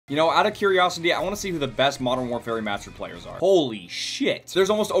You know, out of curiosity, I want to see who the best Modern Warfare Remastered players are. Holy shit. There's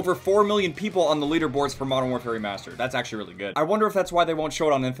almost over 4 million people on the leaderboards for Modern Warfare Remastered. That's actually really good. I wonder if that's why they won't show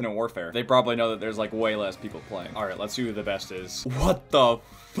it on Infinite Warfare. They probably know that there's like way less people playing. All right, let's see who the best is. What the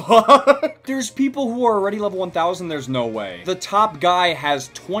fuck? There's people who are already level 1000. There's no way. The top guy has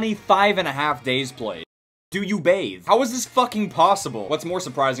 25.5 days played. Do you bathe? How is this fucking possible? What's more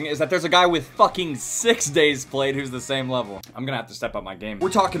surprising is that there's a guy with fucking 6 days played who's the same level. I'm gonna have to step up my game. We're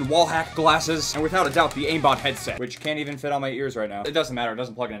talking wall hack glasses, and without a doubt, the Aimbot Headset, which can't even fit on my ears right now. It doesn't matter, it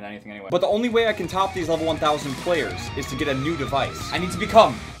doesn't plug into anything anyway. But the only way I can top these level 1000 players is to get a new device. I need to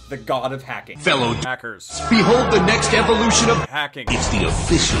become the god of hacking. Fellow hackers, behold the next evolution of hacking. It's the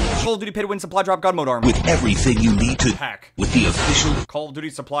official Call of Duty Pay to Win Supply Drop God Mode Arm. with everything you need to Hack. with the official Call of Duty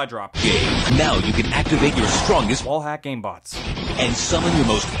Supply Drop. game. Now you can activate your strongest Wall hack aimbots. and summon your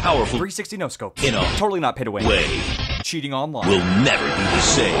most powerful 360 no scope. in a Totally not pay to win. way. Cheating online. Will never be the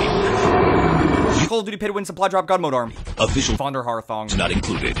same. Call of Duty Pay to Win Supply Drop God Mode Arm. Official Fonder Harthong. not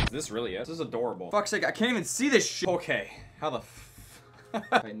included. This really is. This is adorable. Fuck's sake, I can't even see this shit. Okay, how the f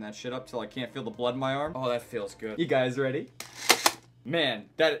tighten that shit up till I can't feel the blood in my arm. Oh, that feels good. You guys ready? Man,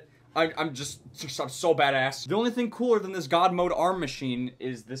 I'm so badass. The only thing cooler than this God Mode arm machine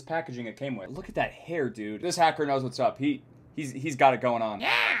is this packaging it came with. Look at that hair, dude. This hacker knows what's up. He's got it going on.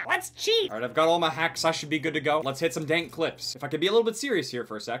 Yeah, let's cheat. All right, I've got all my hacks. I should be good to go. Let's hit some dank clips. If I could be a little bit serious here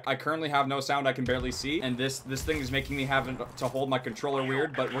for a sec. I currently have no sound. I can barely see. And this thing is making me have to hold my controller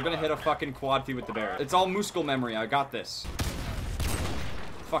weird. But we're going to hit a fucking quad feed with the bear. It's all muscle memory. I got this.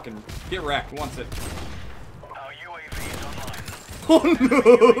 Fucking get wrecked. Who wants it? Oh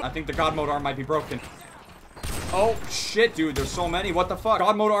no! I think the God Mode arm might be broken. Oh shit, dude, there's so many. What the fuck?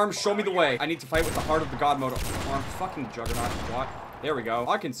 God Mode arm, show me the way. I need to fight with the heart of the God Mode arm. Fucking Juggernaut. What? There we go.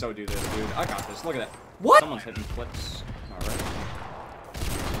 I can so do this, dude. I got this. Look at that. What? Someone's hitting flips. Alright.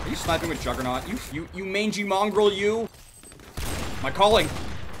 Are you sniping with Juggernaut? You mangy mongrel, you? My calling.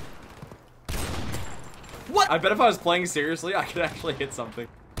 What? I bet if I was playing seriously, I could actually hit something.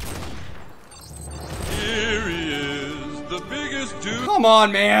 Here he is, the biggest dude. Come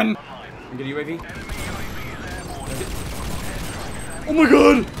on, man. I'm getting UAV. Oh my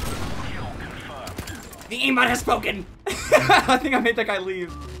god! The aimbot has spoken. I think I made that guy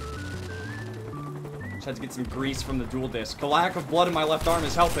leave. Just had to get some grease from the dual disc. The lack of blood in my left arm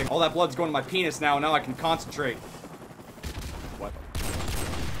is helping. All that blood's going to my penis now. Now I can concentrate. What?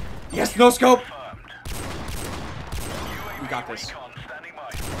 Yes, no scope! We got this.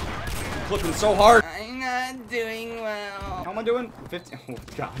 I'm flipping so hard. I'm not doing well. How am I doing? 50. Oh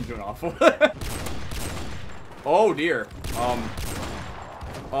god, I'm doing awful. Oh dear.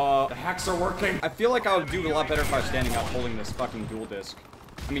 The hacks are working. I feel like I would do a lot better if I was standing up holding this fucking dual disc.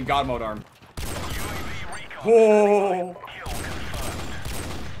 I mean, God Mode arm. Oh.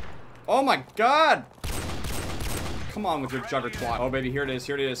 Oh my god. Come on with your jugger twat. Oh baby, here it is,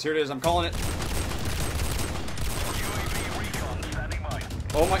 here it is, here it is. I'm calling it.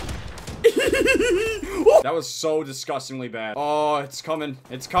 Oh my. That was so disgustingly bad. Oh, it's coming.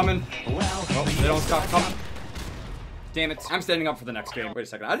 It's coming. Oh, they don't stop coming. Damn it. I'm standing up for the next game. Wait a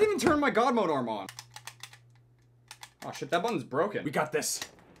second. I didn't even turn my God Mode arm on. Oh shit, that button's broken. We got this.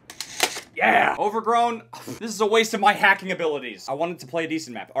 Yeah! Overgrown. This is a waste of my hacking abilities. I wanted to play a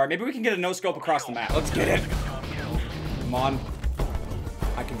decent map. Alright, maybe we can get a no-scope across the map. Let's get it. Come on.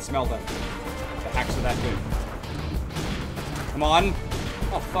 I can smell them. The hacks are that good. Come on.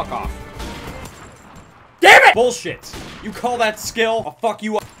 Oh, fuck off. Damn it! Bullshit. You call that skill? I'll fuck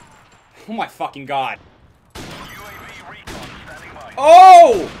you up. Oh my fucking god.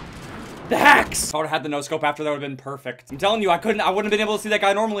 Oh! The hacks! If I would've had the no-scope after, that would've been perfect. I'm telling you, I wouldn't have been able to see that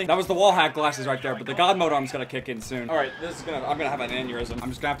guy normally. That was the wall hack glasses right there, but the God Mode arm's gonna kick in soon. Alright, I'm gonna have an aneurysm. I'm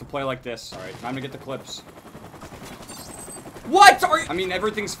just gonna have to play like this. Alright, time to get the clips. What? I mean,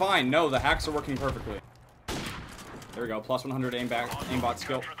 everything's fine. No, the hacks are working perfectly. There we go, plus 100 aimbot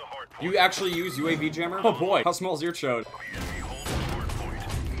skill. You actually use UAV jammer? Oh boy, how small is your chode?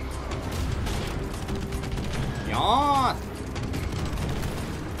 Yeah.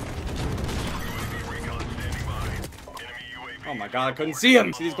 Oh my god, I couldn't see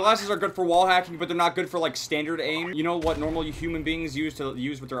him! See, these glasses are good for wall hacking, but they're not good for, like, standard aim. You know what normal human beings use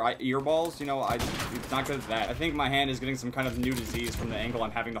with their earballs? You know, it's not good at that. I think my hand is getting some kind of new disease from the angle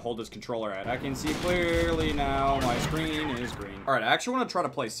I'm having to hold this controller at. I can see clearly now. My screen is green. Alright, I actually want to try to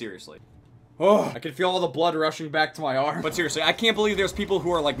play seriously. Oh, I can feel all the blood rushing back to my arm. But seriously, I can't believe there's people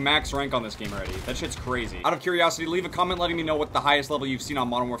who are like max rank on this game already. That shit's crazy. Out of curiosity, leave a comment letting me know what the highest level you've seen on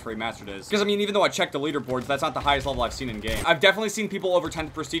Modern Warfare Remastered is. Because I mean, even though I checked the leaderboards, that's not the highest level I've seen in game. I've definitely seen people over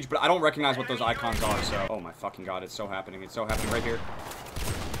 10th prestige, but I don't recognize what those icons are, so. Oh my fucking god, it's so happening. It's so happening right here.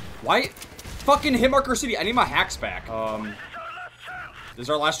 Why? Fucking hit marker city. I need my hacks back. This is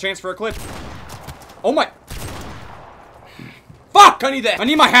our last chance for a clip. Oh my. Fuck! I need that. I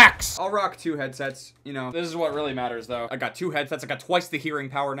need my hacks. I'll rock 2 headsets. You know, this is what really matters, though. I got 2 headsets. I got twice the hearing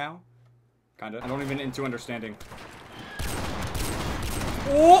power now. Kinda. I don't even into understanding.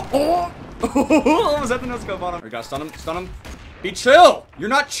 Oh! Was that the no-scope on him? We gotta stun him. Stun him. Be chill! You're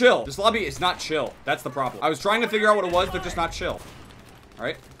not chill. This lobby is not chill. That's the problem. I was trying to figure out what it was. They're just not chill.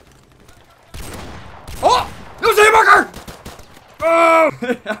 Alright. Oh! No save marker! Oh!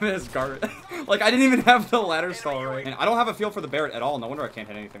 I missed garbage. Like, I didn't even have the ladder stall right. And I don't have a feel for the Barrett at all. No wonder I can't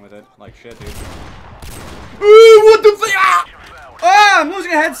hit anything with it. Like, shit, dude. Ooh, what the f- ah! Ah! I'm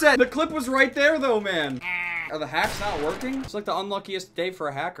losing a headset! The clip was right there, though, man. Are the hacks not working? It's like the unluckiest day for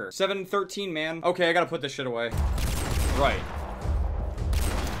a hacker. 7-13, man. Okay, I gotta put this shit away. Right.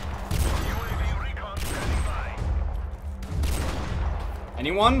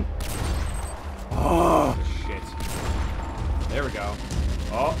 Anyone? Oh, shit. There we go.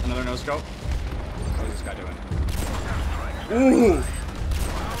 Oh, another no-scope. What is this guy doing? Ooh!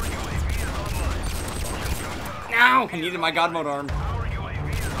 No! I needed my god mode arm.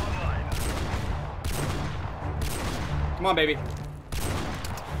 Come on, baby.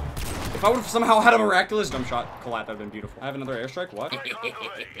 If I would have somehow had a miraculous jump shot, collat, that would have been beautiful. I have another airstrike? What?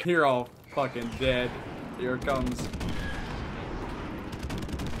 You're all fucking dead. Here it comes.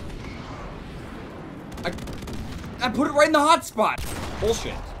 I put it right in the hot spot.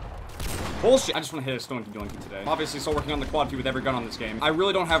 Bullshit. Bullshit. I just want to hit a stonky donkey today. I'm obviously still working on the quad 2 with every gun on this game. I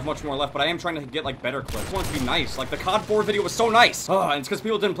really don't have much more left, but I am trying to get like better clips. I want it to be nice. Like the COD 4 video was so nice. Oh, and it's because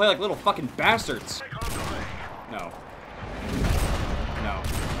people didn't play like little fucking bastards. No. No.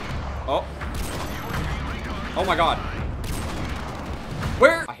 Oh. Oh my god.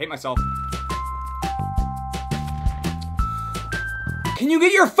 Where? I hate myself. Can you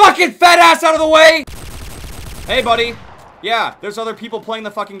get your fucking fat ass out of the way? Hey, buddy. Yeah, there's other people playing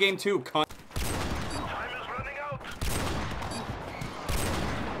the fucking game too, cunt.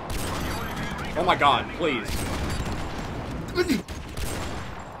 Oh my god, please.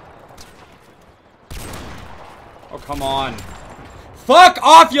 Oh, come on. Fuck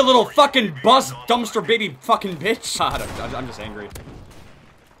off, you little fucking bus dumpster baby fucking bitch. God, I'm just angry.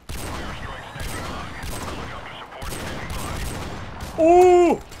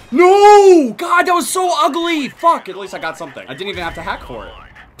 Oh! No! God, that was so ugly! Fuck, at least I got something. I didn't even have to hack for it.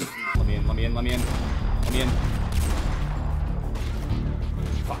 Let me in, let me in, let me in. Let me in.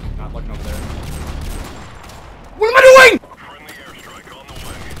 Fuck, not looking over there. What am I doing?!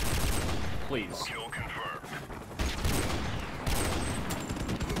 Please.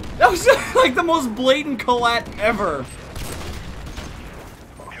 That was like the most blatant collat ever.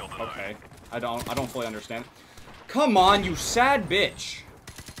 Okay. I don't fully understand. Come on, you sad bitch.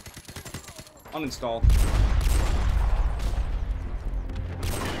 Uninstall.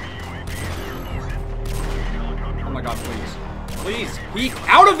 Oh my god, please. Please, peek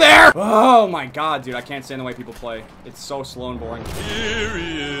out of there! Oh my god, dude, I can't stand the way people play. It's so slow and boring. Here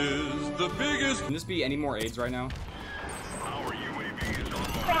he is, the biggest. Can this be any more AIDS right now? Our UAV is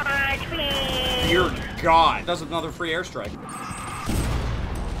online. Fudge, please. Dear god. That's another free airstrike.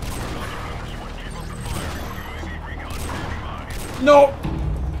 No!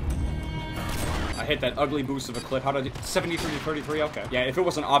 I hit that ugly boost of a clip. How did I do? 73 to 33? Okay. Yeah, if it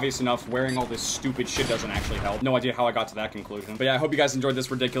wasn't obvious enough, wearing all this stupid shit doesn't actually help. No idea how I got to that conclusion. But yeah, I hope you guys enjoyed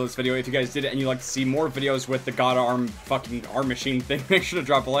this ridiculous video. If you guys did it and you'd like to see more videos with the god arm fucking arm machine thing, make sure to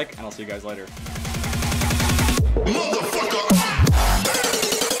drop a like, and I'll see you guys later. Motherfucker!